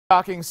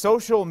Talking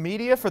social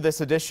media for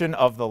this edition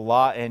of The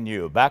Law and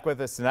You. Back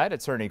with us tonight,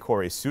 attorney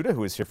Corey Suda,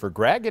 who is here for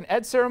Greg, and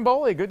Ed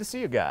Ciarimboli. Good to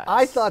see you guys.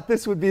 I thought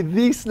this would be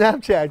the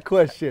Snapchat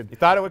question. You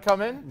thought it would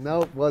come in?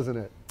 No, wasn't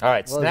it? All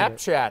right,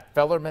 Snapchat,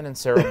 Fellerman and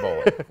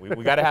Ciarimboli.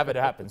 we got to have it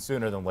happen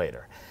sooner than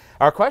later.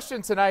 Our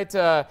question tonight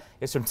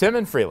is from Tim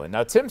in Freeland.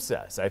 Now, Tim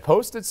says, I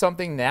posted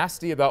something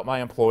nasty about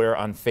my employer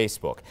on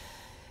Facebook.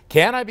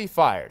 Can I be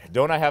fired?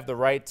 Don't I have the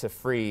right to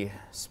free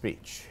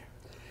speech?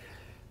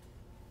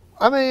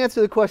 I'm going to answer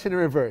the question in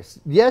reverse.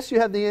 Yes, you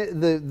have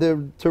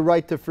the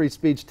right to free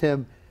speech,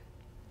 Tim,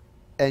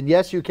 and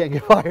yes, you can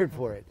get fired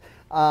for it.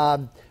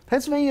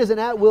 Pennsylvania is an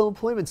at-will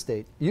employment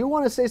state. You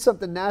want to say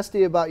something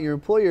nasty about your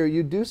employer,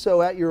 you do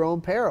so at your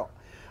own peril.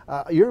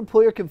 Your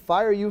employer can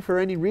fire you for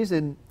any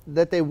reason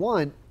that they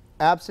want,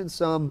 absent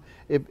some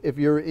if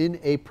you're in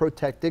a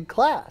protected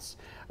class.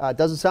 It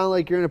doesn't sound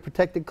like you're in a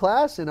protected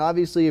class, and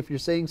obviously if you're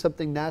saying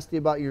something nasty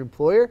about your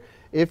employer,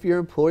 if your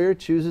employer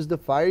chooses to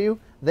fire you,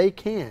 they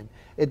can.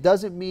 It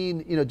doesn't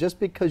mean, just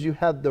because you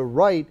have the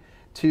right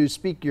to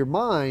speak your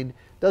mind,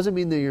 doesn't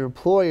mean that your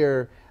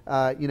employer,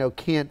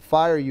 can't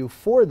fire you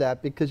for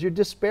that, because you're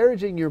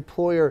disparaging your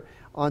employer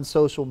on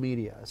social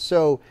media.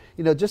 So,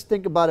 just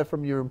think about it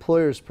from your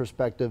employer's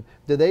perspective.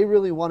 Do they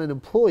really want an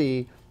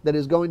employee that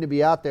is going to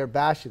be out there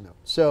bashing them?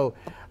 So,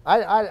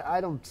 I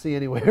don't see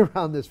any way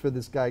around this for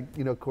this guy,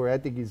 Corey. I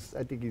think he's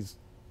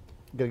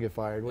going to get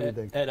fired. What do you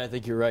think? Ed, I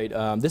think you're right.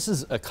 This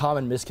is a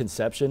common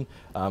misconception.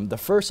 The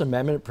First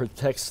Amendment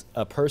protects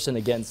a person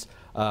against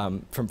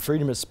from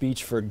freedom of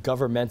speech for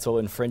governmental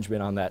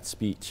infringement on that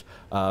speech.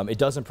 It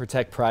doesn't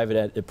protect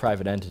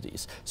private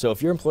entities. So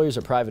if your employer is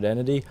a private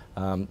entity,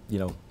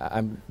 you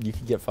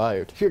can get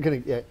fired. You're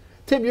going to get.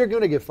 Tim, you're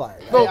going to get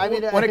fired. Well,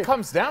 when it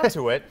comes down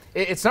to it,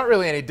 it's not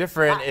really any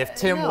different if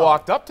Tim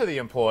walked up to the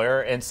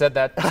employer and said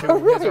that to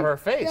his or her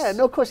face. Yeah,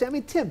 no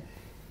question. Tim,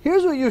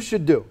 here's what you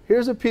should do.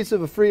 Here's a piece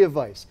of free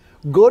advice.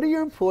 Go to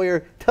your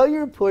employer, tell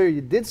your employer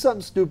you did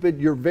something stupid,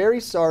 you're very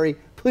sorry,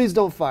 please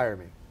don't fire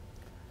me.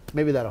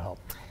 Maybe that'll help.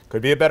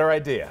 Could be a better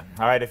idea.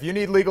 All right, if you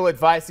need legal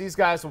advice, these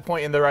guys will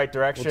point you in the right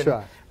direction. We'll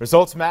try.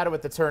 Results matter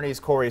with attorneys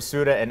Corey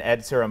Suda and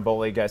Ed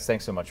Ciarimboli. Guys,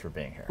 thanks so much for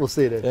being here. We'll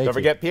see you there. Don't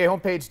forget,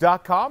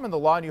 PAHomepage.com and the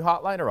Law and You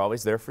hotline are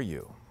always there for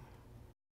you.